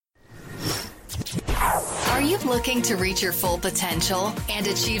you looking to reach your full potential and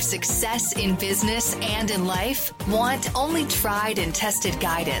achieve success in business and in life? Want only tried and tested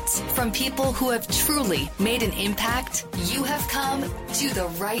guidance from people who have truly made an impact? You have come to the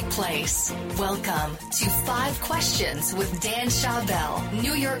right place. Welcome to 5 Questions with Dan Schawbel.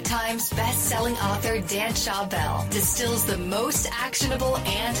 New York Times best-selling author Dan Schawbel distills the most actionable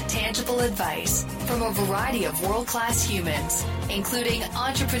and tangible advice from a variety of world-class humans, including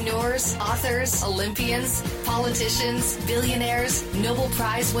entrepreneurs, authors, Olympians, politicians, billionaires, Nobel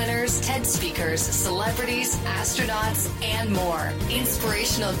Prize winners, TED speakers, celebrities, astronauts, and more.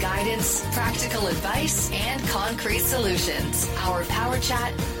 Inspirational guidance, practical advice, and concrete solutions. Our Power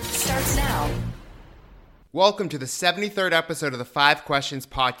Chat starts now. Welcome to the 73rd episode of the 5 Questions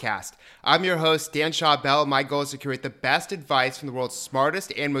podcast. I'm your host, Dan Schawbel. My goal is to create the best advice from the world's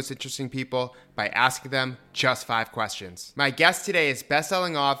smartest and most interesting people by asking them just 5 questions. My guest today is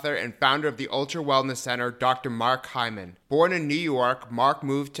best-selling author and founder of the Ultra Wellness Center, Dr. Mark Hyman. Born in New York, Mark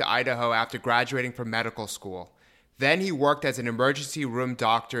moved to Idaho after graduating from medical school. Then he worked as an emergency room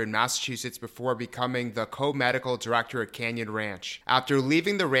doctor in Massachusetts before becoming the co-medical director at Canyon Ranch. After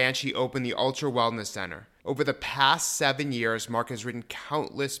leaving the ranch, he opened the Ultra Wellness Center. Over the past 7 years, Mark has written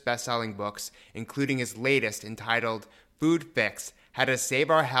countless best-selling books, including his latest entitled Food Fix: How to Save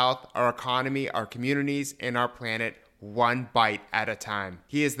Our Health, Our Economy, Our Communities, and Our Planet One Bite at a Time.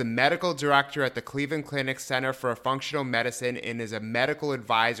 He is the medical director at the Cleveland Clinic Center for Functional Medicine and is a medical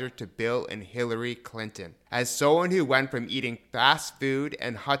advisor to Bill and Hillary Clinton. As someone who went from eating fast food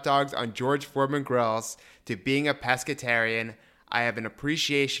and hot dogs on George Foreman grills to being a pescatarian, I have an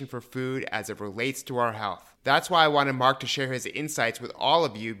appreciation for food as it relates to our health. That's why I wanted Mark to share his insights with all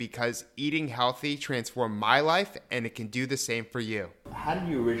of you, because eating healthy transformed my life and it can do the same for you. How did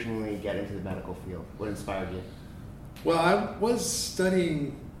you originally get into the medical field? What inspired you? Well, I was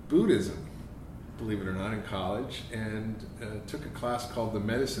studying Buddhism, believe it or not, in college, and took a class called The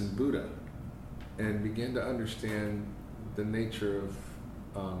Medicine Buddha and began to understand the nature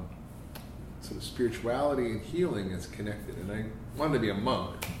of sort of spirituality and healing as connected. And I wanted to be a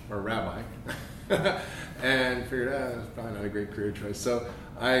monk or a rabbi and figured out it was probably not a great career choice. So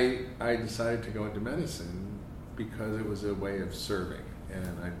I decided to go into medicine because it was a way of serving,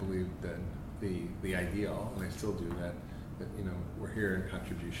 and I believed that the ideal, and I still do, that we're here in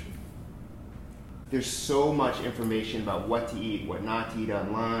contribution. There's so much information about what to eat, what not to eat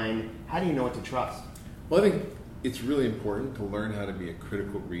online. How do you know what to trust? Well, I think it's really important to learn how to be a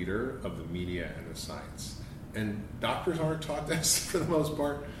critical reader of the media and the science. And doctors aren't taught this for the most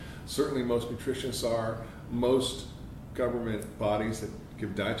part. Certainly most nutritionists are. Most government bodies that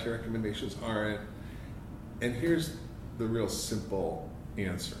give dietary recommendations aren't. And here's the real simple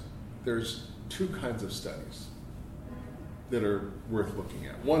answer. There's 2 kinds of studies that are worth looking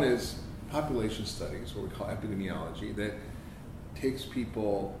at. One is population studies, what we call epidemiology, that takes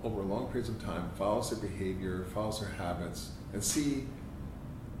people over long periods of time, follows their behavior, follows their habits, and see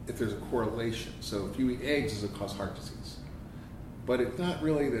if there's a correlation. So if you eat eggs, does it cause heart disease? But it's not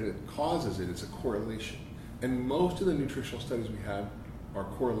really that it causes it, it's a correlation. And most of the nutritional studies we have are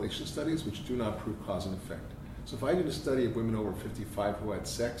correlation studies which do not prove cause and effect. So if I did a study of women over 55 who had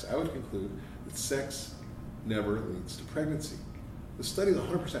sex, I would conclude that sex never leads to pregnancy. The study is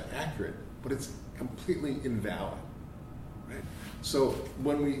 100% accurate, but it's completely invalid. Right? So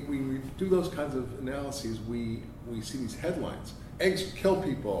when we do those kinds of analyses, we see these headlines. Eggs kill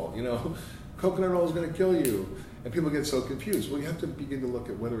people, coconut oil is going to kill you. And people get so confused. Well, you have to begin to look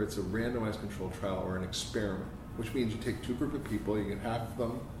at whether it's a randomized controlled trial or an experiment, which means you take 2 groups of people, you get half of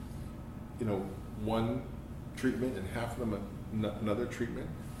them, one treatment and half of them another treatment,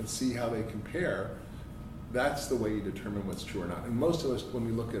 and see how they compare. That's the way you determine what's true or not. And most of us, when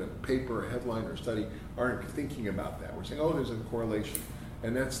we look at a paper, a headline, or a study, aren't thinking about that. We're saying, oh, there's a correlation.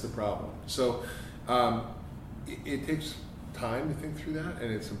 And that's the problem. So it takes time to think through that,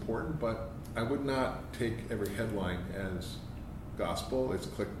 and it's important, but I would not take every headline as gospel. It's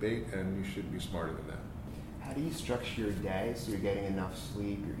clickbait, and you should be smarter than that. How do you structure your day so you're getting enough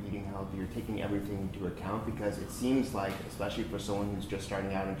sleep, you're eating healthy, you're taking everything into account? Because it seems like, especially for someone who's just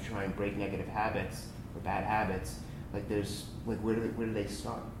starting out and trying to break negative habits or bad habits, where do they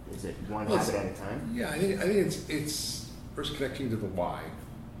start? Is it one habit at a time? Yeah, I think it's first connecting to the why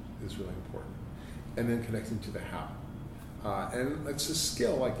is really important, and then connecting to the how. And it's a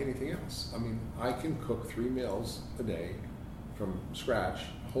skill like anything else. I mean, I can cook 3 meals a day from scratch,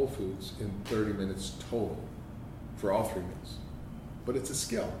 Whole Foods, in 30 minutes total for all 3 meals. But it's a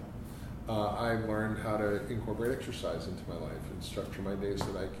skill. I've learned how to incorporate exercise into my life and structure my day so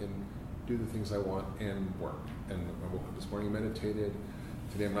that I can do the things I want and work. And I woke up this morning, meditated,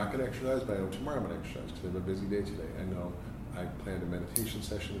 today I'm not going to exercise, but I know tomorrow I'm going to exercise because I have a busy day today. I know I planned a meditation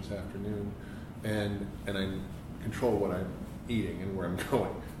session this afternoon, and I control what I'm eating and where I'm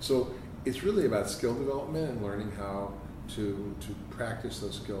going. So it's really about skill development and learning how to practice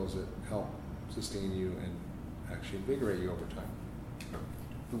those skills that help sustain you and actually invigorate you over time.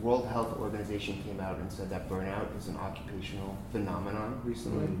 The World Health Organization came out and said that burnout is an occupational phenomenon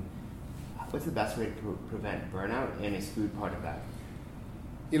recently. Mm-hmm. What's the best way to prevent burnout, and is food part of that?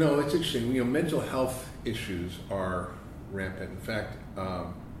 It's interesting. Mental health issues are rampant. In fact,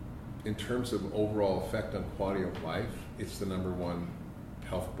 in terms of overall effect on quality of life, it's the number one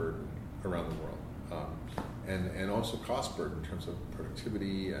health burden around the world. And also cost burden in terms of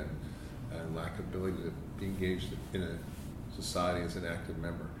productivity and lack of ability to be engaged in a society as an active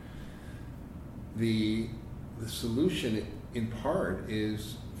member. The solution, in part,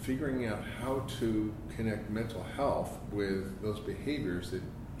 is figuring out how to connect mental health with those behaviors that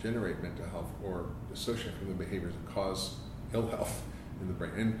generate mental health or associate from the behaviors that cause ill health in the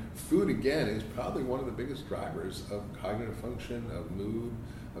brain. And food, again, is probably one of the biggest drivers of cognitive function, of mood,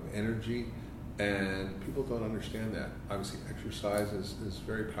 of energy, and people don't understand that. Obviously, exercise is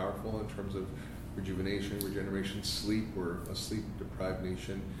very powerful in terms of rejuvenation, regeneration, sleep. We're a sleep-deprived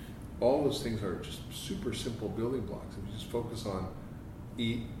nation. All those things are just super simple building blocks. If you just focus on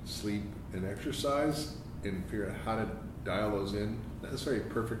eat, sleep, and exercise, and figure out how to dial those in, not necessarily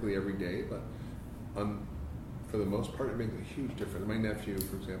perfectly every day, but for the most part, it makes a huge difference. My nephew,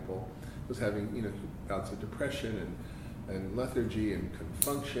 for example, was having bouts of depression and lethargy and couldn't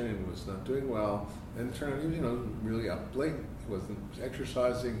function and was not doing well. And it turned out he was really up late. He wasn't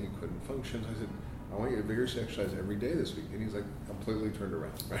exercising. He couldn't function. So I said, I want you to vigorously exercise every day this week. And he's like completely turned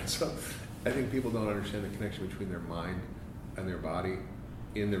around. Right. So I think people don't understand the connection between their mind and their body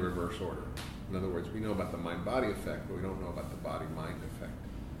in the reverse order. In other words, we know about the mind-body effect, but we don't know about the body-mind effect.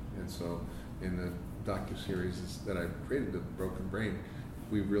 And so in the docu-series that I've created, The Broken Brain,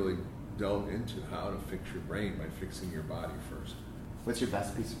 we really delve into how to fix your brain by fixing your body first. What's your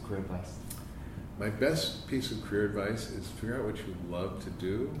best piece of career advice? My best piece of career advice is figure out what you love to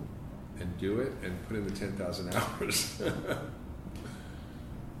do and do it and put in the 10,000 hours.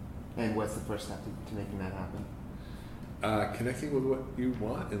 And what's the first step to making that happen? Connecting with what you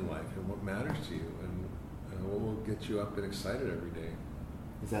want in life and what matters to you and what will get you up and excited every day.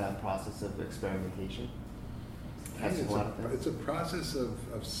 Is that a process of experimentation? It's a process of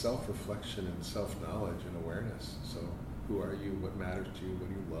self-reflection and self-knowledge and awareness. So who are you? What matters to you? What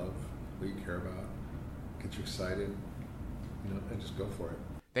do you love? What do you care about? Get you excited, and just go for it.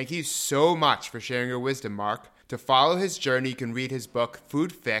 Thank you so much for sharing your wisdom, Mark. To follow his journey, you can read his book,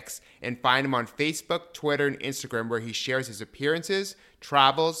 Food Fix, and find him on Facebook, Twitter, and Instagram, where he shares his appearances,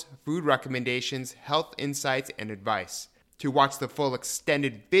 travels, food recommendations, health insights, and advice. To watch the full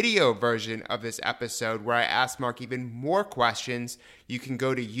extended video version of this episode, where I ask Mark even more questions, you can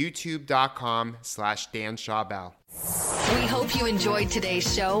go to youtube.com/Dan Schawbel. We hope you enjoyed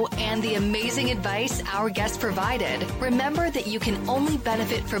today's show and the amazing advice our guest provided. Remember that you can only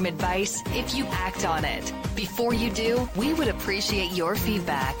benefit from advice if you act on it. Before you do, we would appreciate your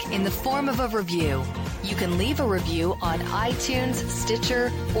feedback in the form of a review. You can leave a review on iTunes,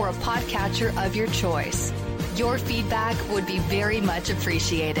 Stitcher, or a podcatcher of your choice. Your feedback would be very much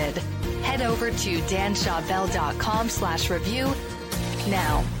appreciated. Head over to danschawbel.com/review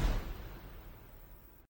now.